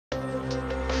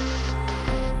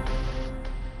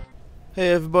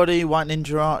Hey everybody, White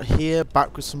Ninja Art here,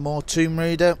 back with some more Tomb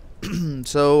Raider.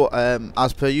 So,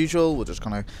 as per usual, we're just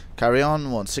going to carry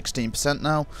on. We're on 16%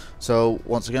 now, so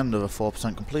once again another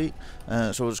 4% complete,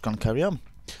 so we're just going to carry on.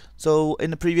 So,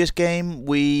 in the previous game,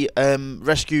 we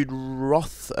rescued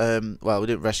Roth. Well, we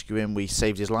didn't rescue him, we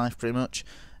saved his life pretty much,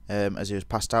 as he was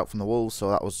passed out from the wolves, so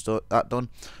that was done.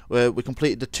 We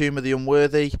completed the Tomb of the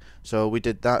Unworthy, so we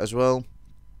did that as well.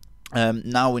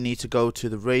 Now we need to go to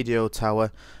the radio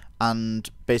tower and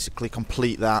basically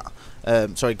complete that.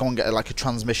 Sorry, go and get like a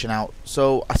transmission out.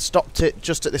 So I stopped it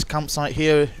just at this campsite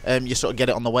here. You sort of get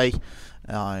it on the way.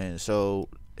 So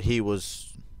he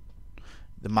was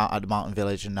at the mountain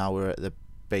village, and now we're at the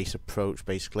base approach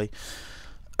basically.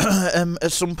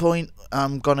 At some point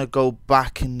I'm gonna go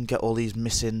back and get all these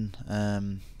missing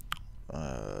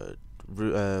what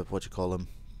do you call them,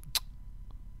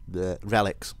 the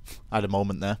relics. I had a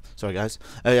moment there, sorry guys.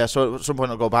 Yeah, so at some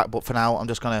point I'll go back, but for now I'm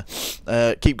just gonna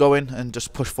keep going and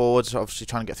just push forward, so obviously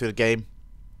trying to get through the game,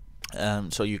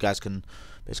 so you guys can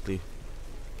basically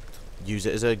use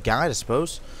it as a guide, I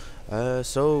suppose.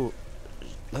 So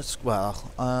let's,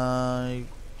 yeah,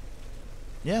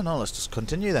 no, let's just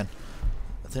continue then.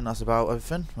 I think that's about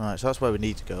everything. Right, so that's where we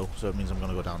need to go, so it means I'm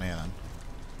gonna go down here then.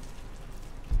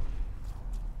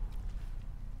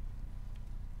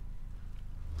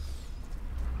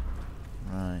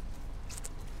 Right.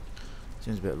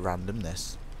 Seems a bit random,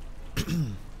 this.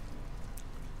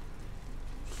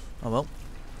 Oh well.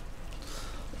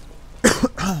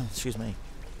 Excuse me.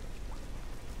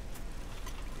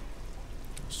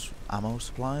 Ammo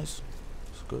supplies.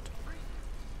 That's good.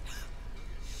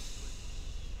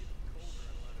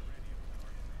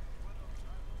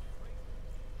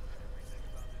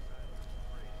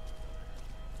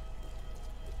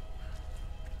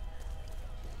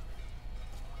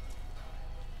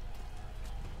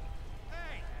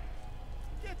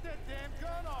 That damn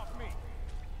gun off me!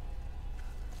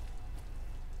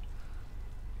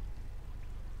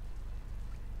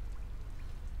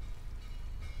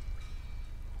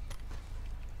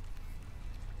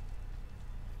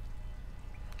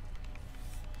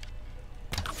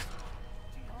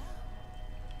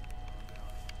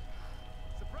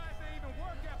 Surprised they even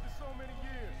work after so many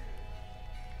years.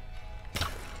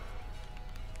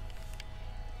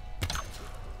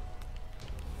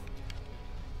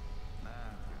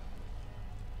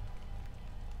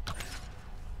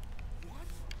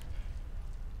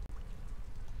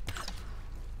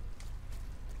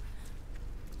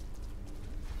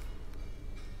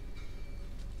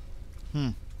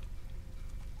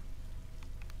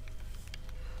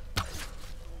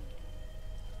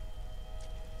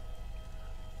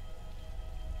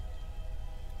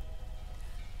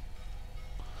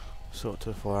 Sort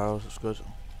to 4 hours, that's good. Is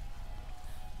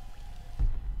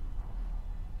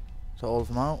that all of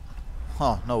them out?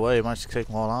 Oh, no way, I managed to take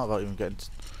them all out without even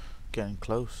getting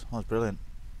close. That was brilliant.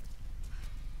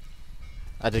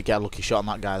 I did get a lucky shot on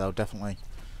that guy though, definitely.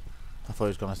 I thought he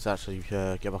was going to actually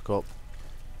get back up.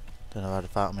 Don't know how to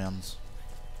fight on my hands.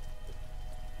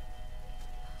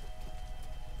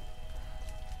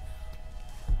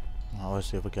 Oh, where's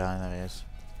the other guy? There he is.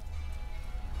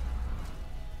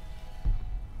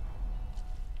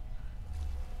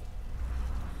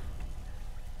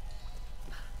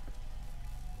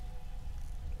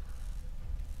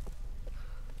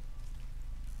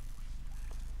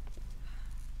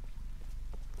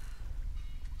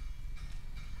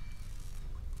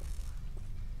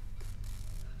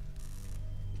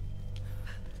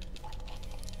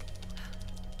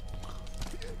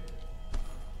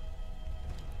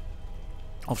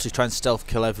 Obviously try and stealth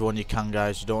kill everyone you can,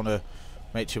 guys. You don't want to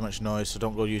make too much noise, so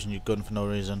don't go using your gun for no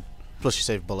reason. Plus you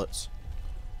save bullets.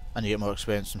 And you get more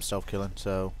experience from stealth killing,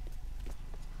 so...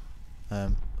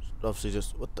 obviously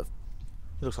just... What the...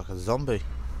 He looks like a zombie.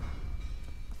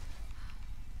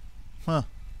 Huh.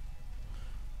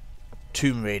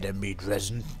 Tomb Raider meet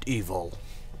Resident Evil.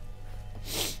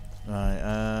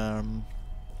 Right,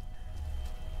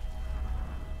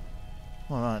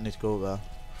 alright, I need to go over there.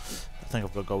 I think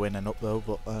I've got to go in and up though,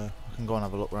 but I can go and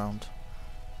have a look round.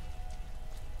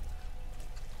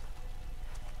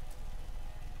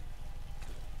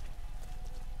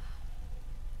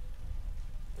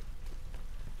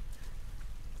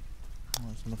 Oh,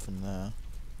 there's nothing there.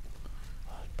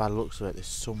 By the looks of it, there's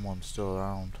someone still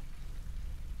around.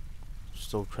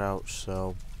 Still crouched,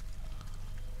 so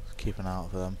keep an eye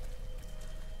out for them.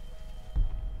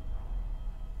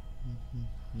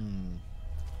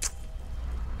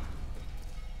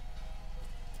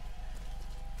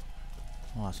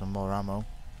 Oh, that's some more ammo.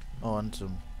 Oh, and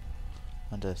some...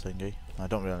 and a thingy. I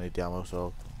don't really need the ammo,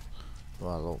 so...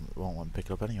 well, I won't want to pick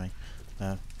it up anyway.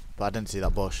 But but I didn't see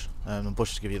that bush. The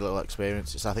bushes give you a little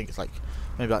experience. I think it's like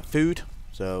maybe like food.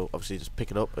 So obviously just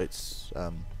pick it up. It's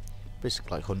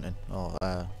basically like hunting or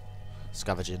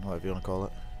scavenging, whatever you want to call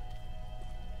it.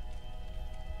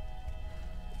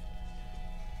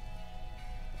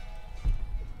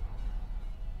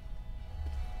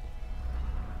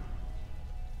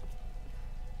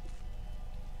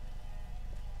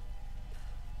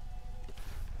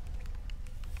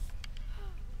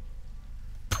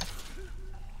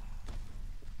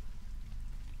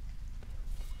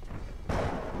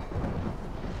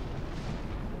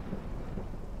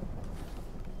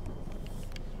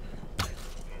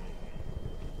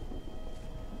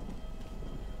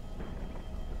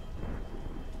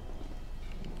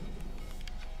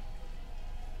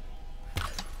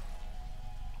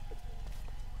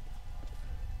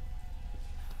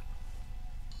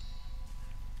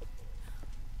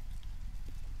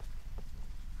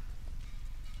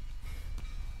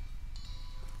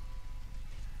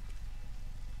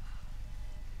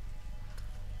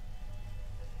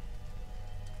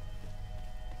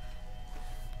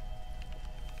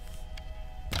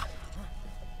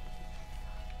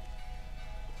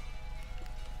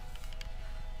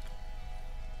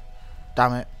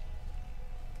 Damn it.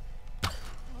 What's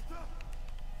up?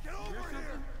 Get over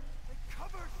here! Hey,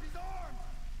 cover! She's armed!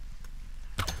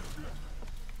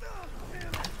 Damn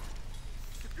it!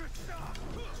 It's a good shot!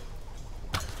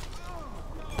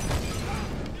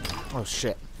 Oh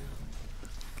shit.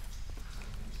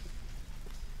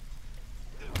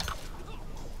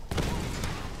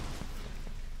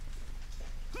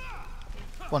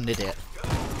 One idiot.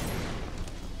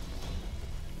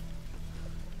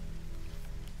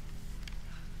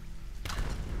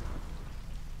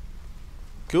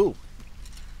 Cool.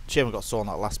 Shame we got saw on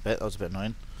that last bit. That was a bit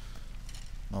annoying.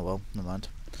 Oh well, never mind.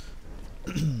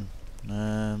 Right,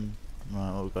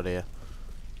 what we got here?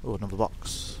 Oh, another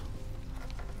box.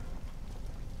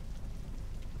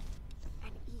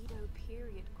 An Edo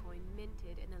period coin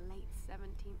minted in the late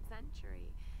 17th century.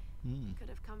 Could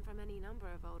have come from any number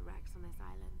of old wrecks on this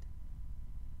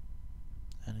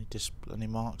island. Any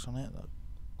marks on it?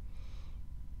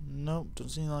 Nope, doesn't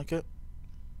seem like it.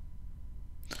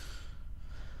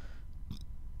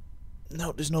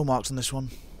 No, there's no marks on this one.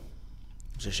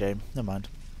 It's a shame. Never mind.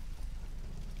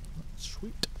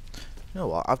 Sweet. You know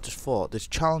what? I've just thought there's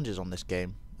challenges on this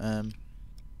game, but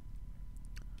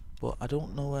I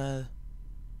don't know where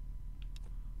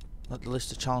like the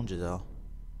list of challenges are.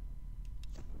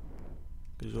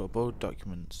 Because you've got both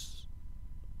documents.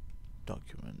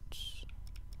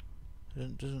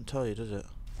 It doesn't tell you, does it?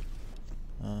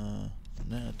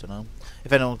 No, I don't know.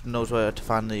 If anyone knows where to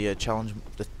find the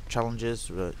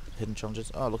challenges, hidden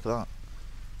challenges. Oh, look at that.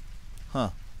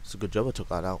 Huh. It's a good job I took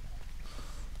that out.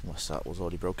 Unless that was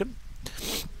already broken.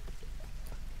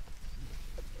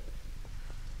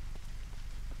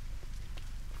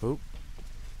 Oh.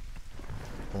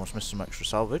 Almost missed some extra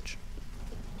salvage.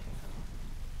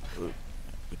 Ooh,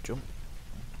 good jump.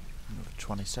 Another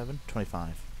 27,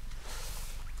 25.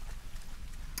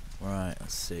 Right,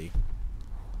 let's see.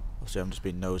 Obviously I'm just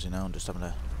being nosy now and just having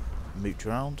a mooch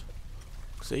around.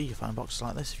 See, you find boxes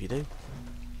like this if you do.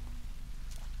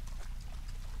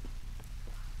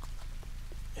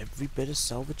 Every bit of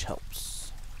salvage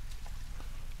helps.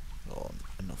 Oh,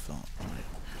 enough of that. Right.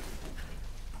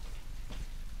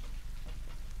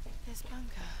 This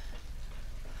bunker.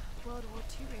 World War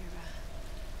II era.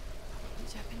 Probably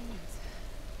Japanese.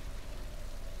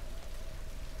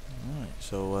 Alright,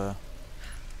 so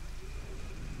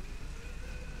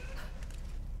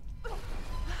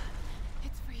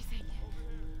It's freezing.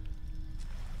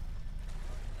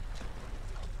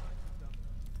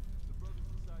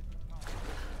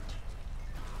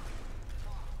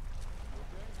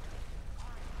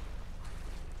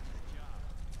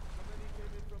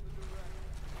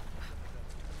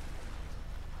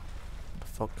 the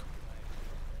fuck.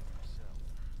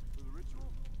 For the ritual?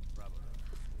 Probably.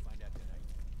 Find out tonight.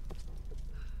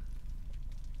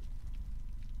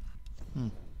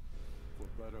 For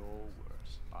better or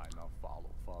worse, I now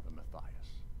follow Father Matthias.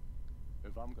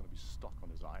 If I'm gonna be stuck on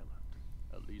his island,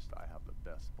 at least I have the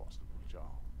best possible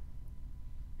job.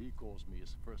 He calls me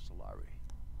his first Solari.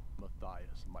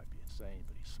 Matthias might be insane,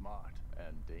 but he's smart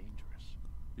and dangerous.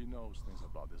 He knows things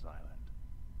about this island.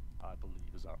 I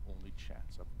believe is our only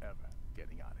chance of ever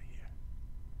getting out of here.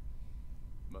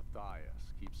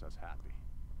 Matthias keeps us happy.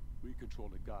 We control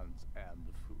the guns and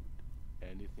the food.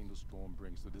 Anything the storm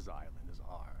brings to this island is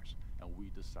ours, and we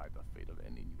decide the fate of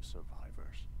any new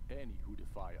survivors. Any who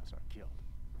defy us are killed.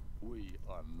 We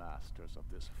are masters of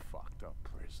this fucked up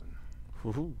prison.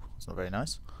 Woohoo, that's not very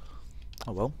nice.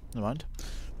 Oh well, never mind.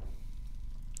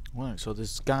 Right, so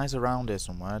there's guys around here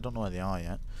somewhere. I don't know where they are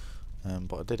yet.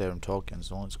 But I did hear them talking,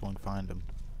 so let's go and find them.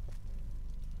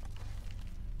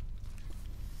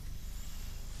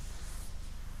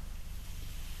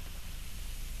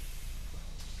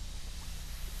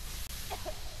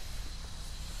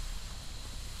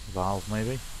 Valve,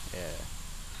 maybe? Yeah.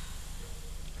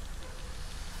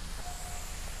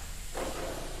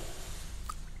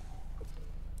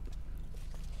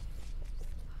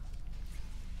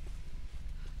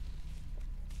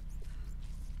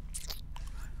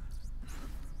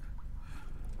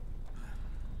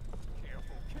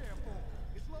 Careful.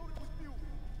 It's loaded with fuel.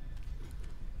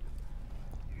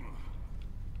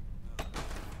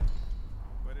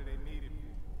 What do they need it for?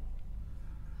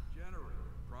 Generator,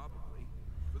 probably.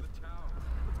 For the tower.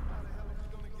 How the hell are we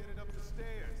gonna get it up the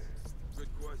stairs?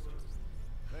 Good question.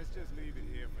 Let's just leave it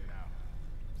here for now.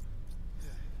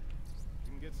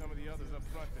 We can get some of the others up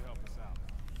front to help us out.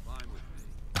 Fine with me.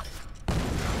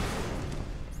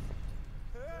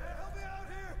 Hey, help me out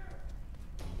here!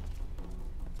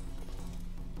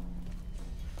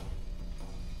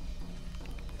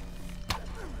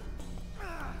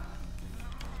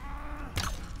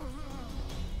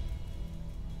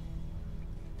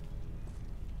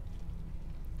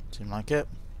 Seem like it.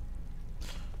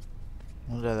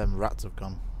 Wonder where them rats have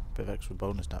gone. Bit of extra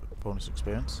bonus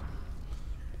experience.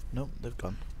 Nope, they've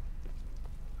gone.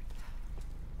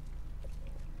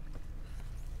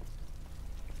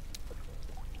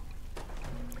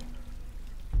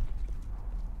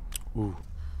 Ooh.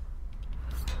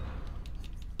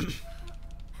 Did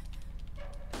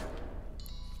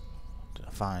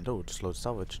I find? Oh, just load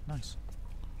salvage. Nice.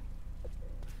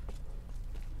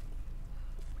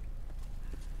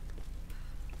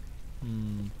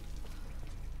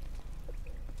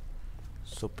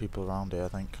 Still people around here, I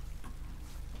think.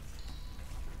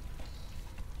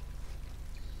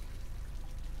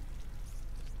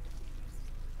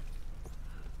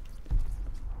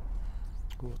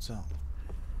 Ooh, what's that?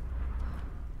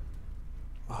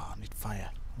 Oh, I need fire.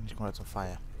 I need to go out some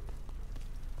fire.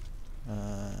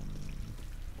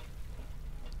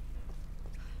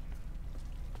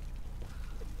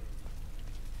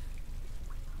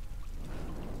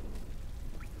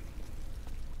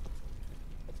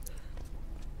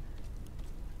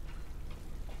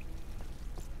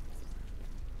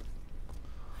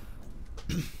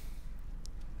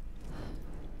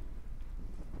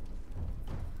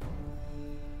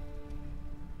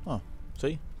 Oh,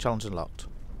 see? Challenge unlocked.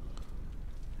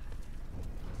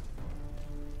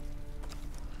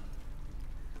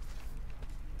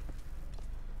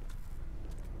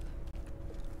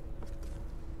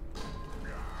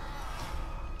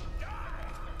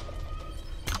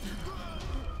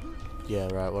 Yeah,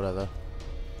 right, whatever.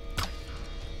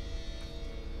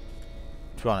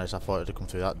 To be honest, I thought it'd come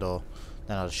through that door.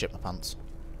 Then I'd have shit my pants.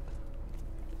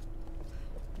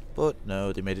 But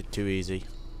no, they made it too easy.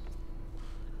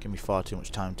 Give me far too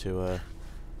much time to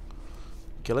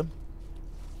kill him.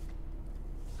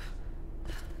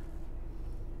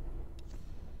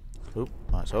 Oop,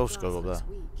 right, so I'll just go up there.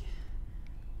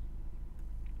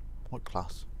 What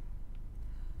class?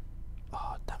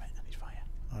 Oh, damn it, I need fire.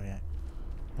 Oh, yeah.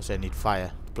 I say I need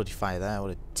fire. Bloody fire there,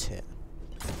 what a tit.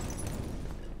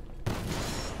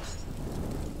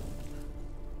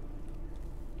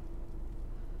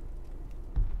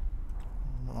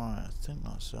 Right, I think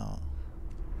that's that.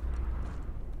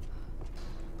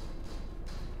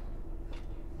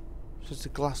 Does the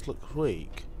glass look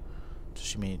weak? Does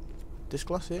she mean this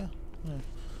glass here? Yeah.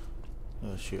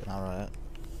 Oh, shoot an arrow at it.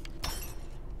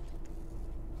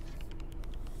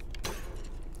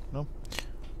 No?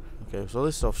 Okay, so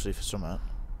this is obviously for something.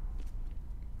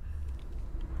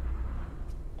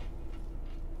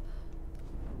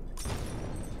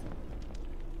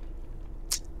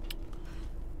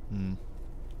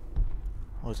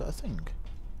 Oh, is that a thing?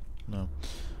 No.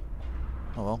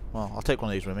 Oh well, I'll take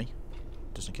one of these with me.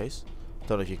 Just in case.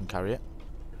 Don't know if you can carry it.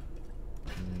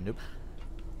 Nope.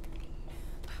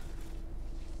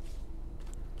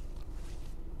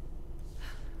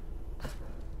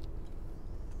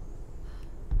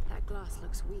 That glass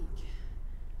looks weak.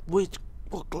 Wait,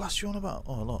 what glass you on about?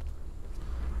 Oh look.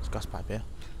 There's a gas pipe here.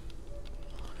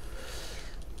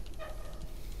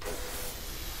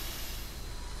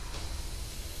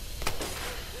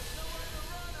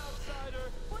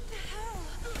 What the hell?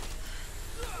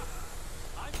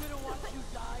 I'm gonna watch you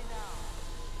die now.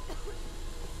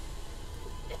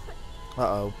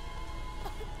 Uh-oh.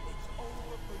 It's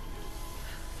over for you.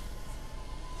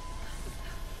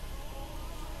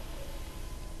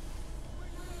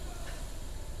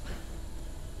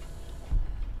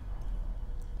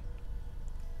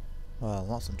 Well,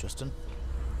 that's interesting.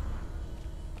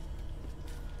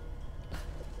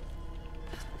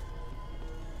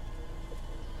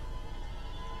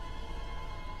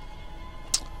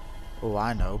 Oh,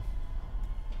 I know.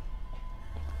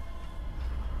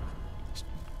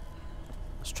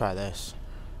 Let's try this.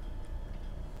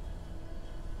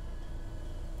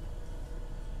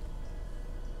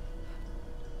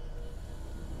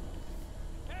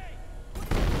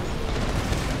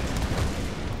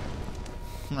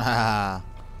 Ah.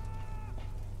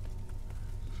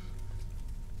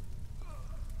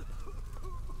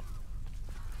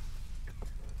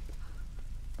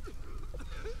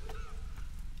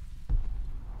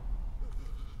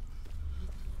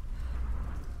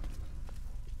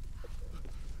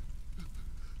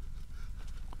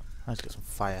 Let's get some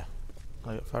fire.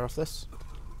 Can I get fire off this?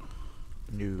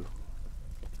 No.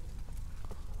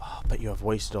 Oh, I bet you have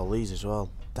wasted all these as well.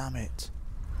 Damn it.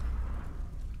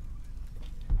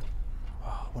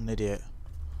 Oh, what an idiot.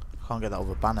 Can't get that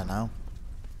other banner now.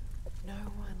 No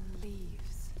one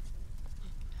leaves.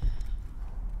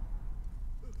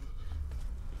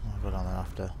 I'll go down there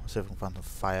after. Let's see if I can find some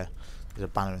fire. There's a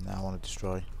banner in there I want to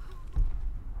destroy.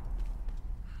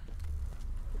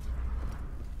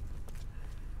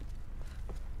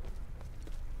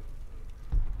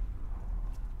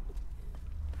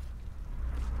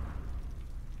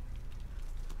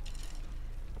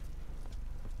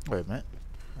 Wait a minute.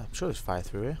 I'm sure there's fire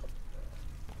through here.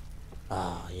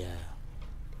 Ah, yeah.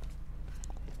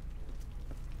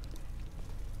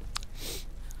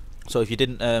 So if you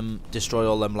didn't destroy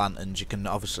all them lanterns, you can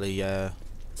obviously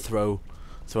throw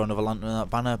another lantern in that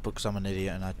banner. Because I'm an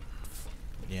idiot and I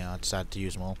decided to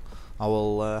use them all. I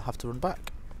will have to run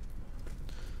back.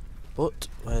 But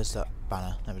where's that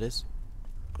banner? There it is.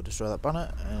 Go destroy that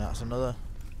banner, and that's another.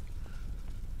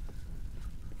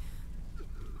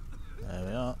 There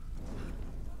we are.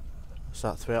 Is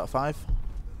that 3 out of 5?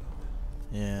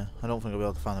 Yeah, I don't think I'll be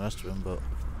able to find the rest of them, but.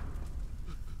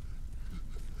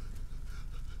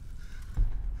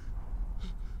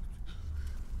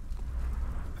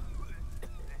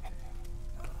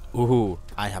 Ooh,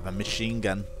 I have a machine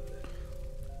gun.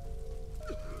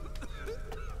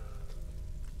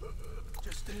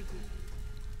 Just end it.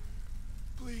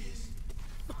 Please.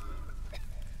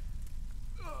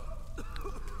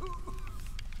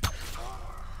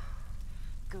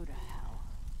 Go to hell.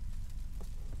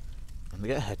 I'm gonna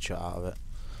get a headshot out of it.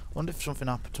 Wonder if something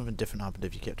different happened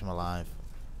if you kept him alive.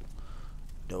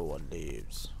 No one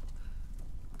leaves.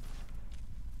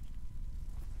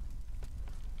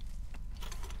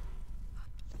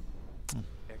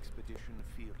 Expedition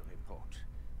field report.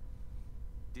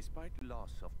 Despite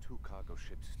loss of 2 cargo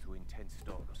ships to intense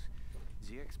storms,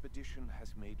 the expedition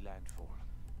has made landfall.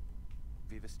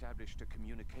 We've established a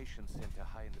communication center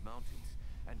high in the mountains,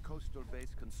 and coastal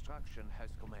base construction has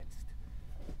commenced.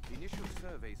 Initial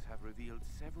surveys have revealed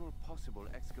several possible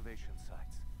excavation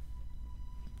sites.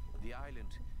 The island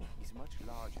is much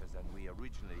larger than we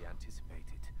originally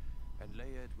anticipated, and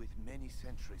layered with many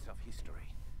centuries of history.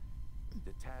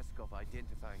 The task of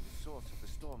identifying the source of the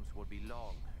storms will be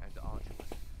long and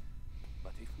arduous.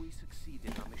 But if we succeed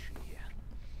in our mission here,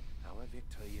 our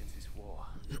victory in this war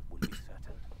will be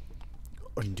certain.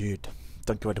 Indeed.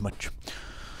 Thank you very much.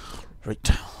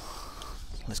 Right.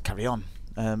 Let's carry on.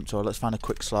 So let's find a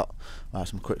quick slot.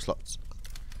 Some quick slots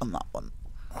on that one.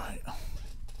 Right.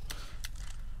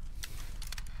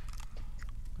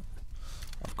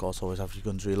 Of course, always have your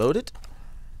guns reloaded.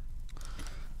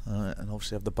 And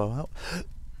obviously have the bow out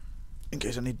in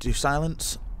case I need to do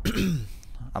silence. I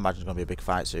imagine it's going to be a big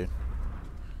fight soon.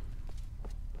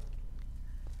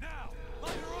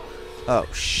 Oh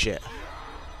shit.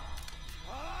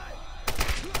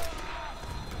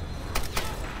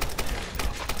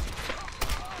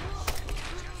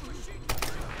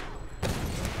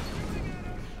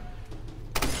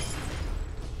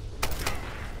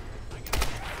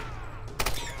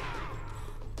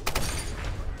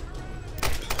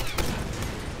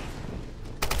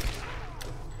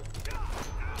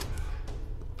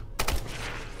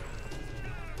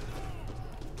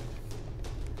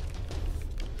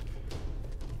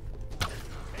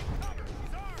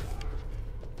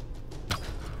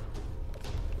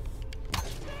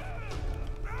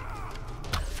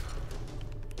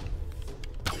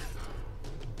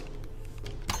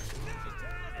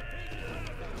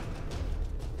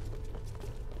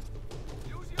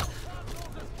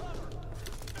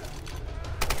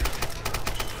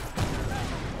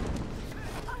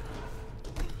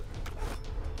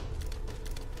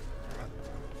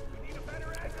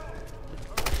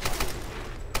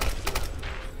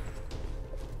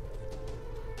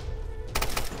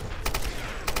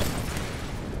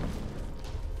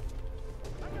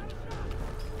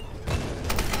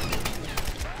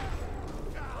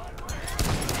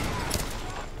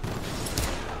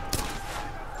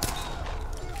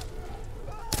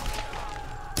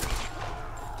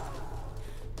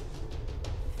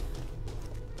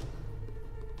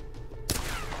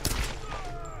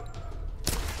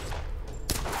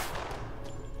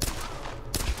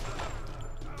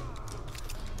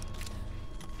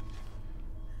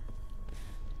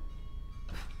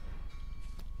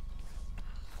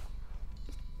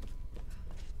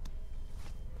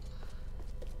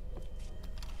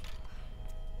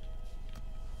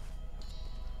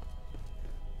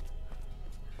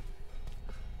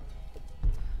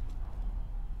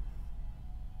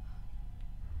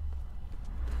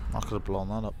 I could have blown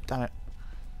that up. Damn it.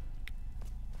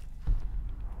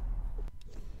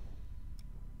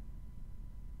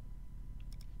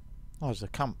 Oh, there's a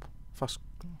camp. Fast.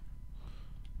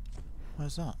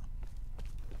 Where's that?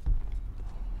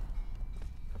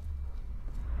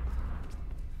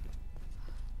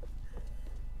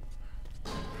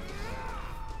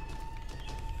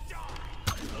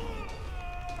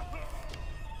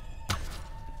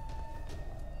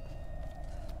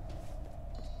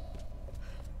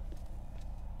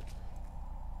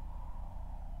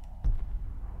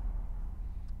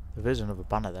 There is another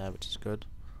banner there, which is good.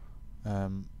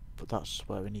 But that's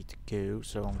where we need to go,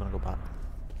 so I'm gonna go back.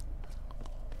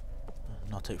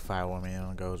 And I'll take fire with me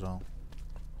and go as well.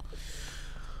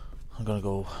 I'm gonna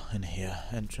go in here.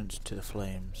 Entrance to the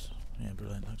flames. Yeah,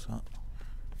 brilliant, thanks for that.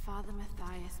 Father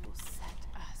Matthias will set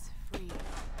us free.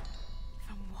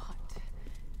 From what?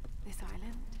 This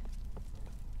island?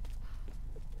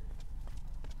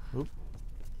 Oop.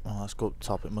 Oh, let's go up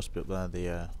top. It must be up there,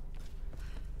 the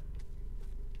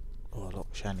oh look,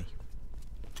 shiny.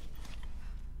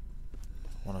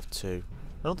 One of two.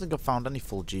 I don't think I've found any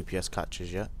full GPS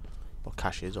catches yet. Or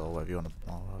caches, or whatever you want to,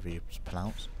 or whatever you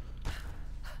pronounce.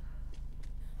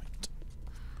 Right.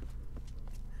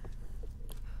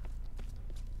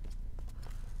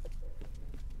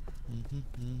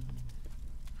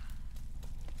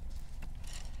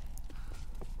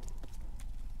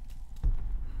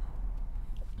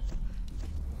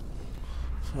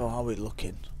 So how are we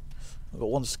looking? I've got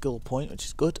one skill point, which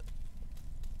is good.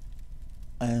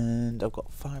 And I've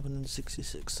got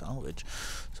 566 salvage.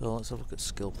 So let's have a look at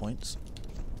skill points.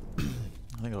 I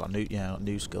think I've got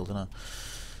new skill, don't I?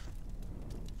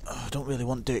 I don't really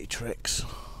want dirty tricks.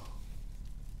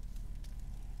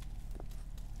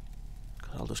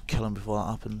 I'll just kill him before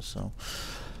that happens, so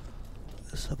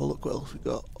let's have a look what else we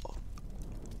got.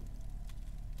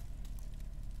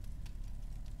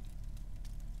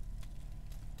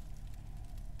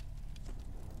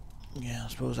 Yeah, I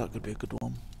suppose that could be a good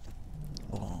one.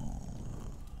 Oh,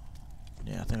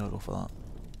 yeah, I think I'll go for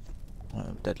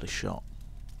that. Deadly shot.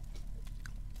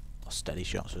 Or steady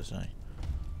shot, should I say.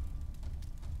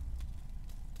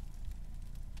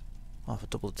 Oh, for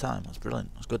double the time, that's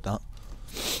brilliant. That's good, that.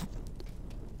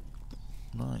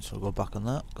 Right, so we'll go back on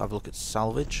that. Have a look at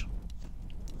salvage.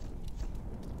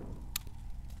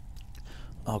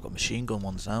 Oh, I've got machine gun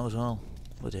ones now as well.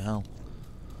 Bloody hell.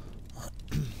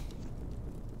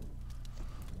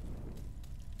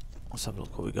 Let's have a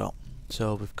look what we got.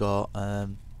 So we've got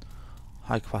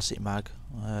high capacity mag.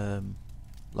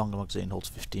 Longer magazine holds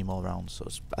 15 more rounds, so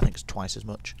I think it's twice as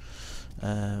much.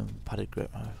 Padded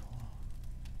grip.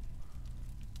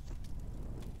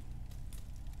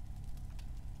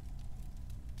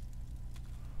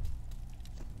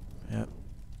 Yep.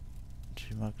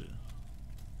 2 mag.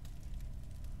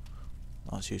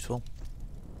 That's useful.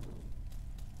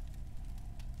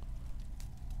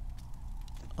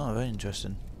 Oh, very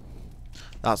interesting.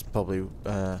 That's probably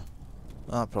one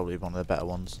of the better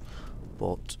ones,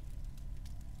 but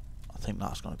I think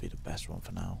that's going to be the best one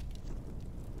for now.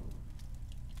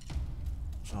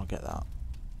 So I'll get that.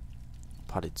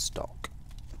 Padded stock.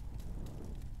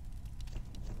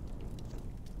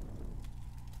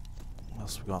 What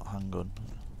else we got? Handgun.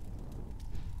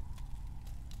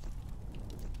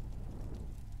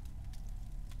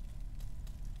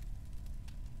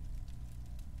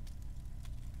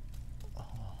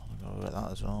 Get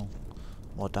that as well.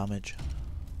 More damage.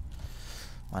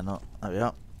 Why not? There we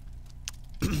are.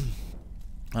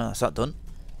 That's that done.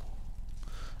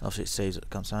 Obviously it saves at the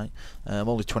campsite. I'm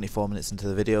only 24 minutes into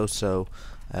the video, so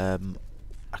I can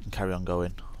carry on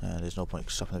going. There's no point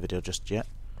stopping the video just yet.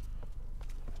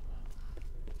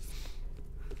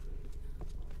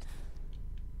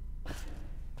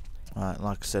 Right,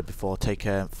 like I said before, take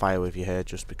fire with your hair,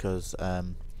 just because where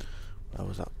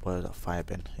was that fire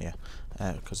bin? Yeah,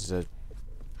 because there's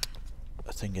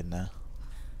a thing in there.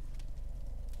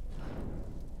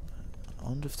 I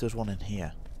wonder if there's one in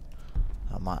here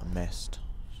I might have missed.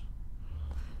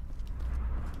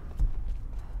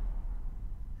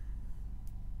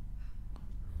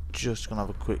 Just gonna have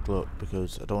a quick look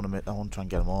because I don't want to. I want to try and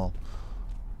get them all.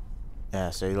 Yeah,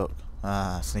 see, look.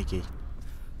 Ah, sneaky.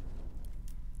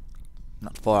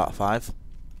 That's 4 out of 5.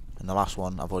 And the last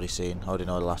one I've already seen. I already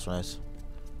know the last one is.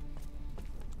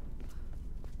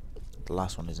 The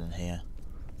last one is in here,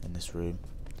 in this room.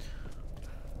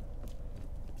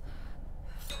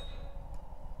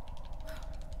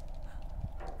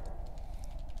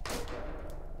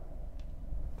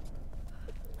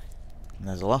 And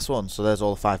there's the last one, so there's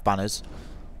all the 5 banners.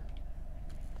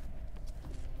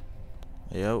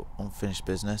 There you go, unfinished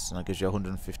business, and that gives you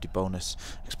 150 bonus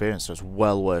experience, so it's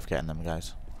well worth getting them,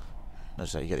 guys.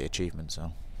 Notice that you get the achievement,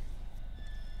 so.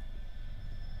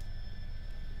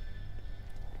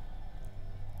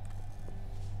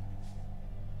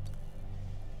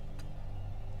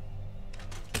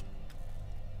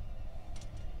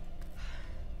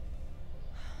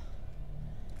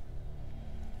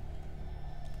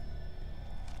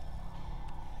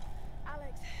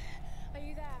 Alex, are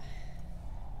you there?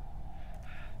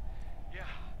 Yeah.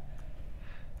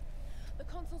 The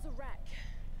console's a wreck.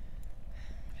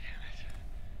 Damn it.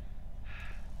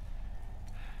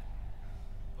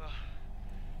 Well,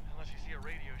 unless you see a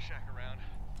Radio Shack around,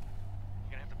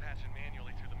 you're gonna have to patch it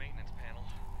manually through the maintenance panel.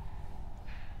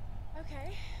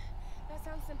 Okay, that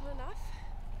sounds simple enough.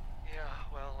 Yeah,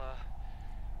 well,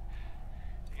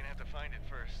 you're gonna have to find it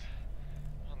first.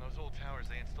 On those old towers,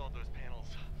 they installed those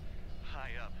panels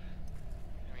high up.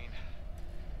 I mean,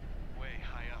 way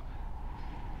high up.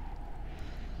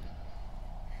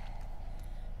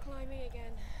 Climbing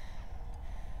again.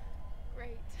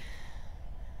 Great.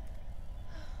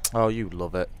 Oh, you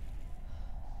love it.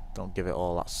 Don't give it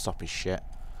all that soppy shit.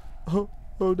 Oh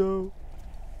no.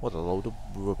 What a load of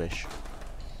rubbish.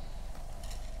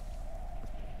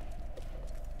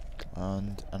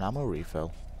 And an ammo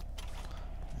refill.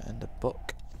 And a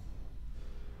book.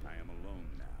 I am alone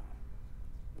now.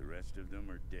 The rest of them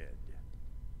are dead.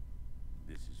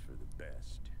 This is for the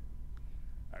best.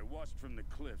 I watched from the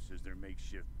cliffs as their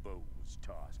makeshift boat was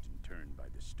tossed and turned by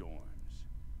the storms.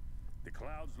 The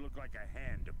clouds look like a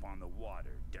hand upon the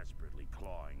water, desperately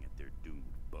clawing at their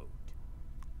doomed boat.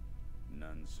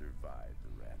 None survived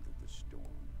the wrath of the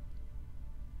storm.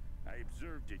 I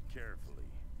observed it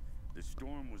carefully. The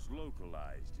storm was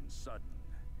localized and sudden.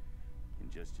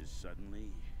 And just as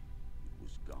suddenly, it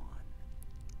was gone.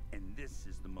 And this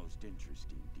is the most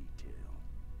interesting detail.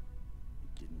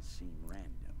 It didn't seem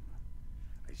random.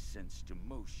 I sensed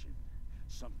emotion,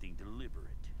 something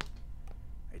deliberate.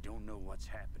 I don't know what's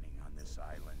happening on this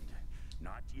island.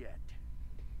 Not yet.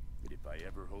 But if I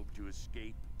ever hope to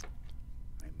escape,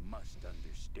 I must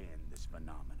understand this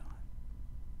phenomenon.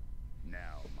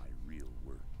 Now my real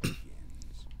work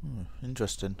begins.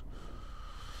 Interesting.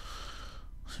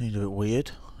 Seems a bit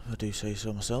weird, if I do say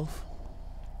so myself.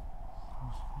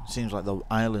 Seems like the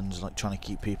island's like trying to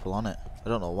keep people on it. I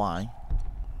don't know why.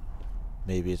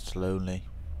 Maybe it's lonely.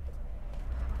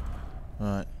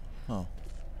 Right. Oh.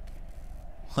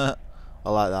 I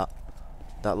like that.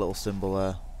 That little symbol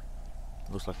there.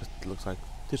 Looks like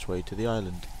this way to the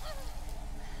island.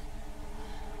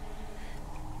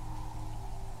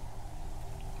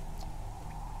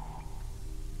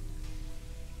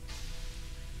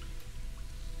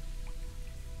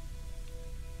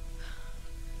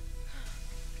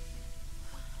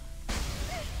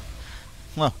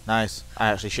 Oh, nice. I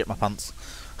actually shit my pants.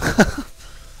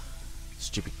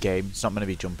 Stupid game. It's not going to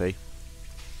be jumpy.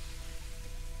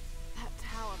 That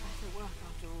tower better work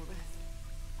after all this.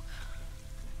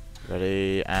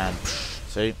 Ready, and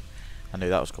see? I knew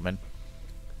that was coming.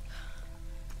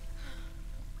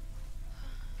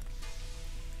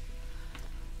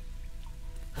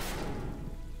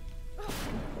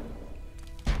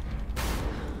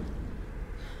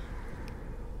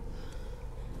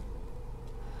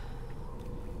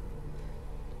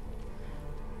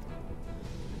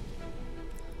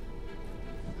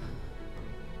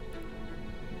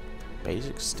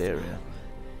 Basic stereo.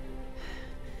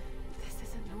 This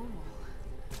isn't normal.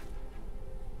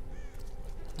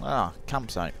 Ah,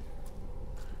 campsite.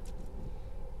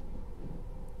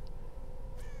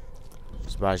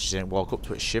 Surprised you didn't walk up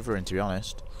to it shivering, to be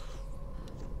honest.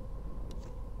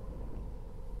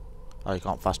 Oh, you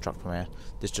can't fast track from here.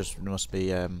 This just must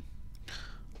be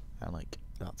like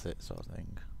that's it sort of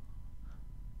thing.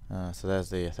 So there's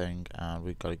the thing, and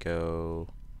we've got to go.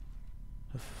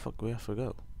 Where the fuck do we have to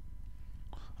go?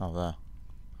 Oh, there.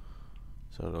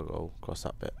 So I'll go across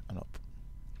that bit and up.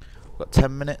 We've got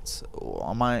 10 minutes. Oh,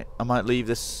 I might leave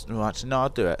this. No, actually, no, I'll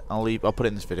do it. I'll put it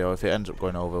in this video. If it ends up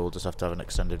going over, we'll just have to have an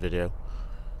extended video.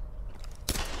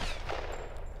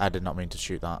 I did not mean to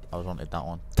shoot that. I wanted that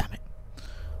one. Damn it.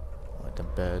 Like them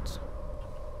birds.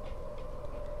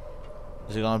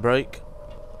 Is it gonna break?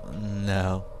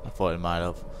 No. I thought it might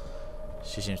have.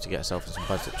 She seems to get herself in some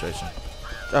bad situation.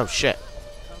 Oh shit.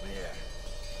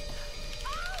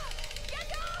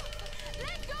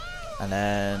 And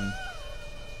then...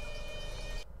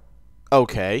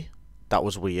 Okay. That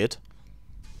was weird.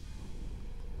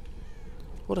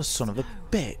 What a son of a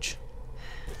bitch.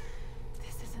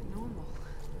 This isn't normal.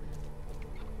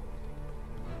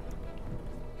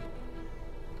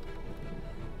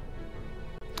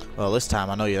 Well, this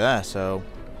time I know you're there, so...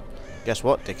 Guess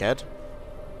what, dickhead?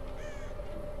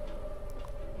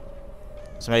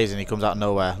 It's amazing, he comes out of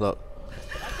nowhere, look.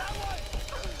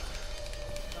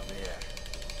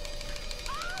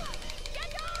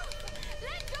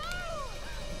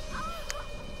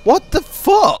 What the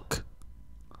fuck?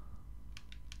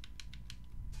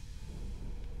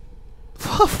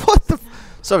 What the...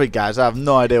 Sorry guys, I have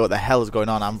no idea what the hell is going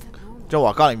on. Do you know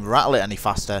what, I can't even rattle it any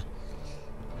faster.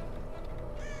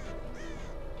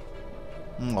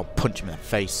 I'll punch him in the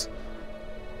face.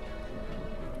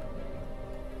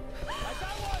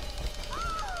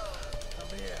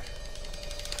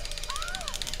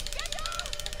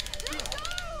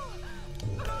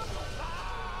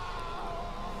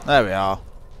 There we are.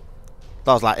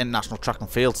 That was like international track and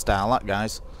field style, that,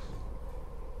 guys.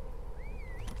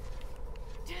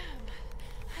 Damn,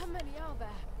 how many are there?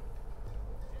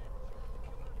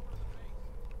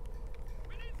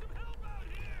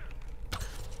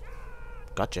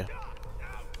 Gotcha.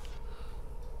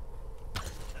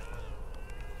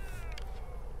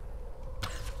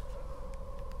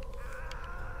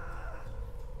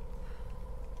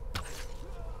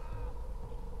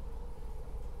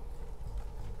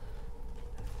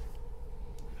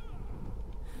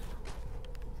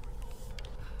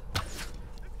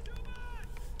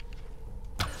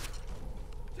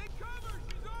 Take cover!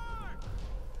 She's armed!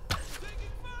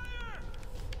 Taking fire!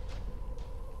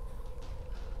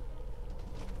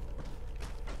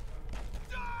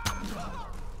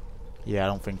 Yeah, I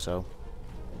don't think so.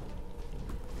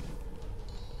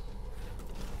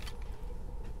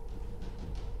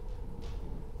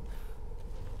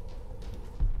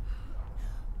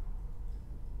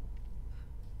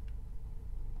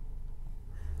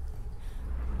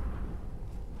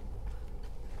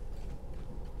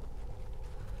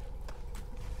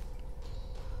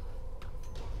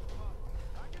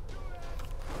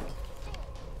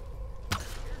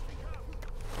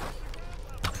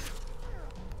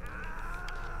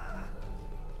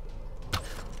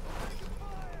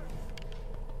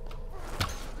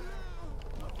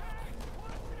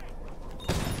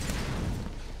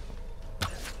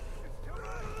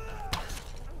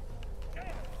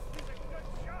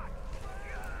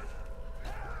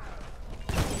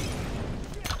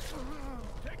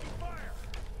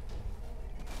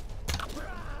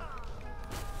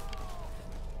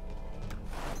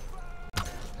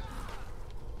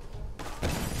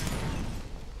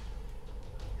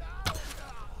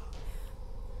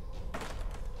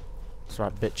 That's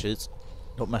right, bitches.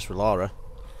 Don't mess with Lara.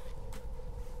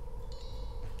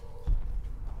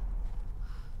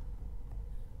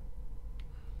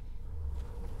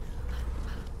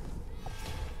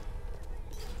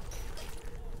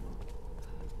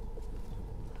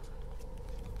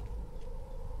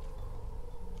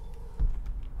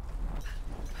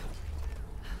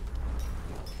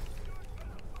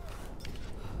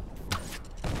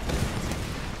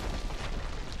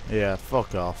 Yeah,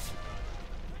 fuck off.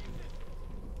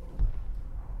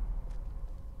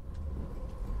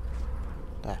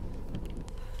 There.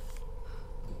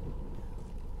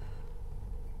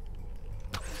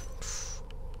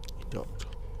 He ducked.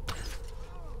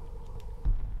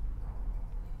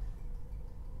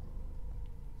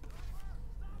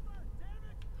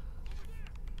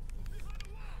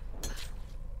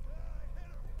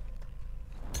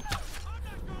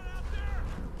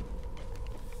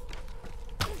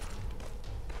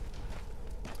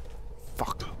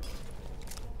 Fuck.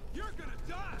 You're gonna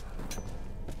die!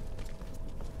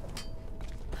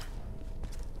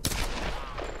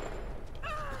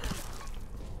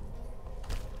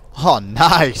 Oh,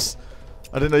 nice!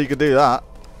 I didn't know you could do that.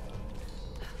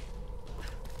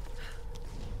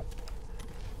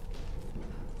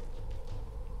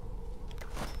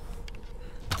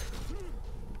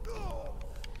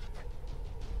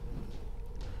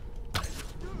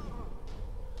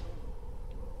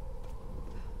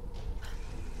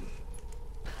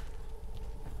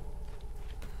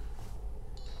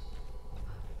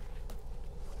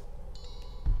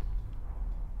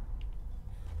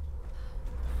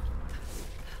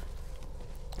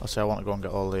 I say I want to go and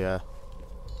get all the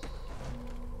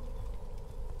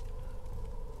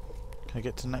Can I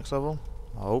get to the next level?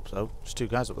 I hope so. There's two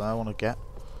guys up there I want to get.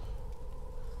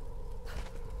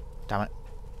 Damn it.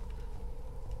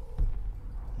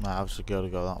 Nah, I was going to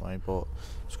go that way, but I'm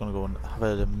just going to go and have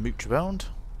a mooch around.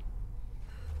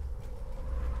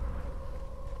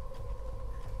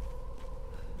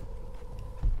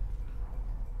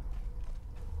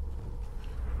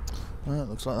 Well,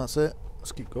 looks like that's it.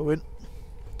 Let's keep going.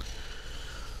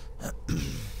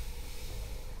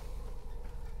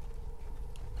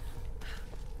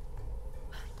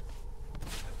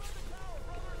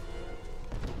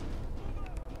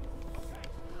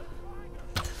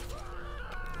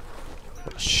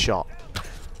 shot.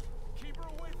 Keep her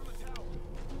away from the tower.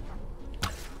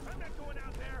 I'm not going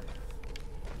out there.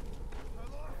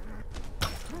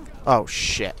 Oh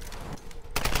shit.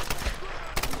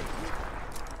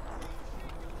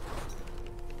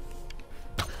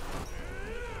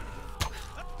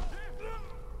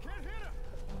 Can't hit her.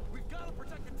 We've got to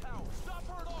protect the tower. Stop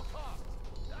her at all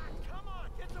costs. Ah, come on,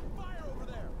 get some fire over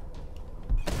there.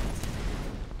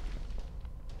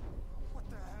 What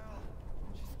the hell?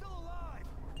 She's still alive.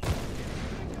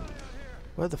 Big guy out here.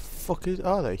 Where the fuck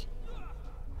are they?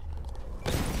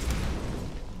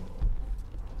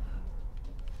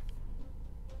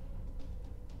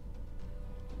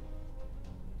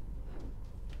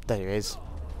 There he is.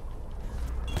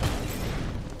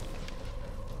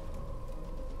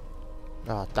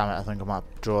 Ah, damn it, I think I might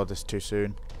draw this too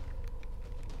soon.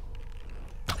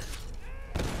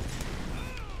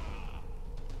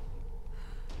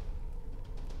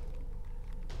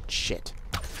 Shit.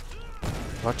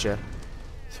 Gotcha.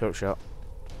 Throat shot.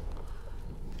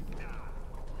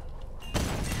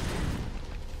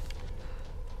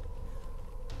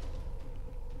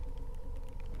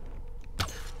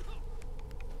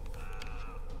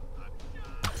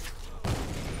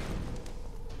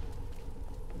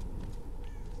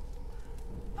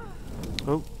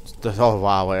 Oh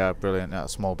wow, yeah, brilliant. That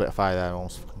small bit of fire there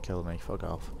almost fucking killed me. Fuck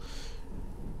off.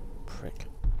 Prick.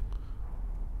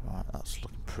 Right, that's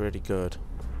looking pretty good.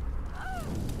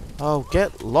 Oh,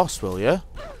 get lost, will ya?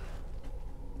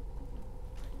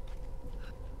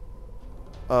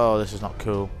 Oh, this is not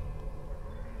cool.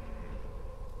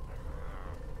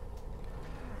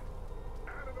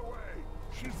 Out of the way.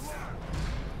 She's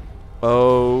locked.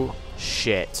 Oh,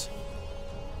 shit.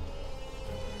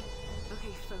 Okay,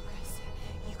 focus.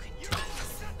 You can do this.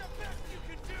 That's the best you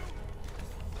can do.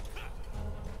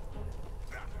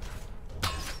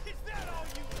 Is that all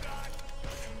you got?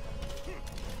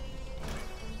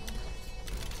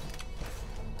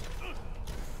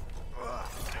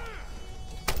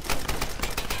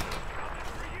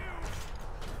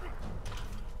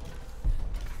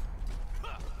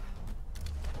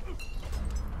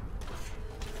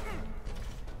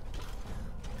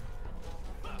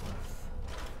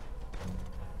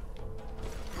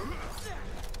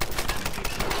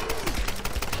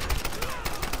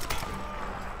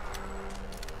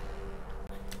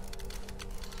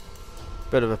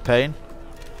 Bit of a pain.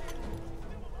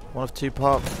 One of two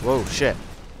parts. Whoa, shit.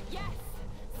 Yes!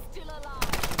 Still alive!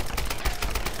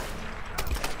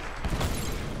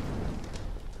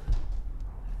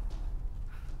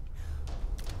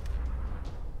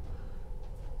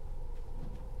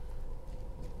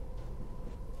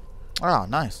 Ah,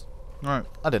 nice. Alright,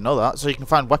 I didn't know that. So you can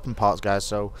find weapon parts, guys,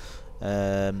 so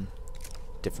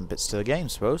different bits to the game, I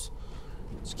suppose.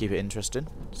 Let's keep it interesting.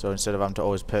 So instead of having to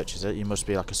always purchase it, you must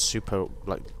be like a super,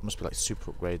 must be like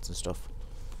super upgrades and stuff.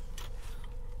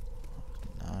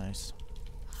 Nice.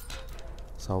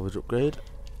 Salvage upgrade.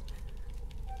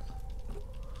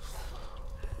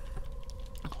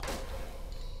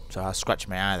 So I was scratching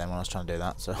my eye then when I was trying to do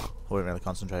that, so I wasn't really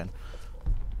concentrating.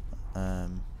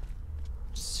 Let's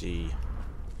see.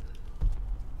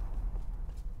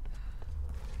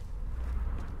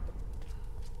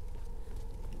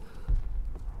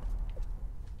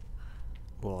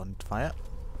 Well, I need to fire.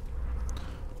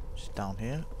 Just down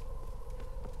here.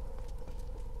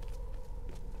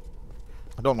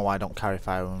 I don't know why I don't carry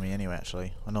fire with me anyway,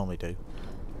 actually. I normally do.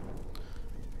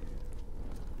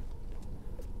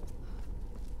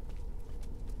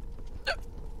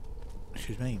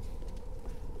 Excuse me.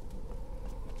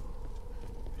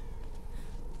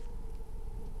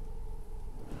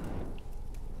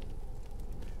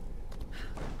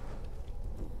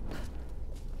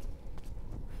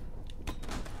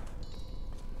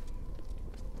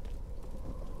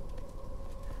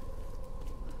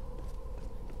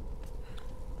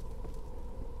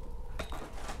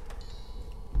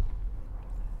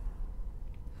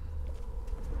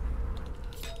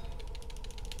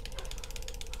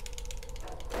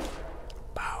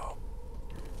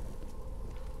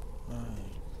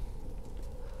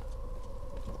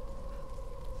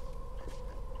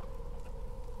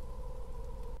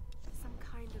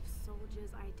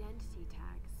 Identity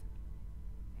tags.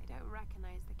 I don't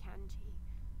recognize the kanji.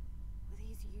 Were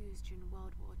these used during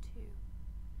World War II?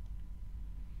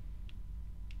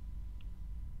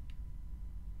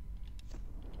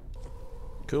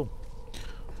 Cool.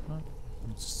 Well,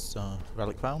 it's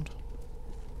relic found.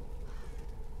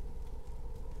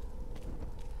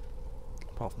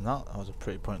 Apart from that, that was a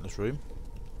pretty pointless room.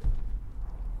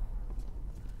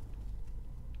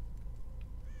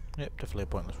 Yep, definitely a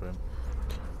pointless room.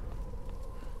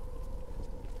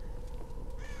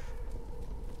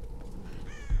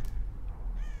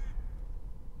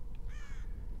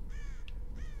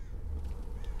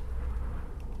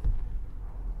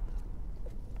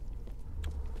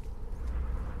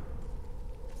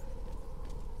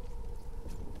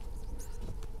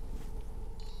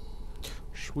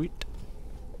 Sweet.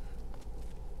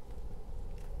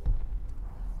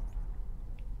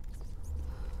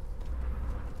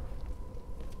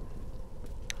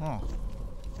 Oh,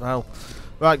 well,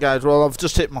 right guys, well I've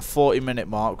just hit my 40-minute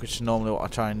mark, which is normally what I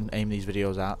try and aim these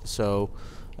videos at, so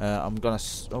I'm gonna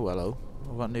oh hello,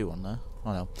 I've got a new one there,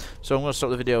 oh no, so I'm gonna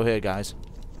stop the video here guys,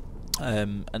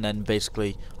 and then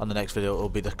basically on the next video it will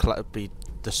be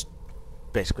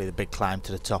basically the big climb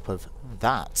to the top of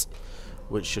that,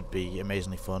 which should be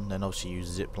amazingly fun. Then obviously use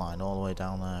zip line all the way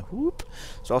down there. Whoop.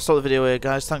 So I'll stop the video here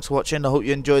guys, thanks for watching, I hope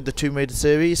you enjoyed the Tomb Raider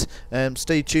series,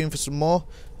 stay tuned for some more.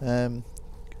 And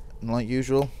like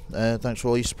usual, thanks for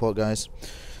all your support guys.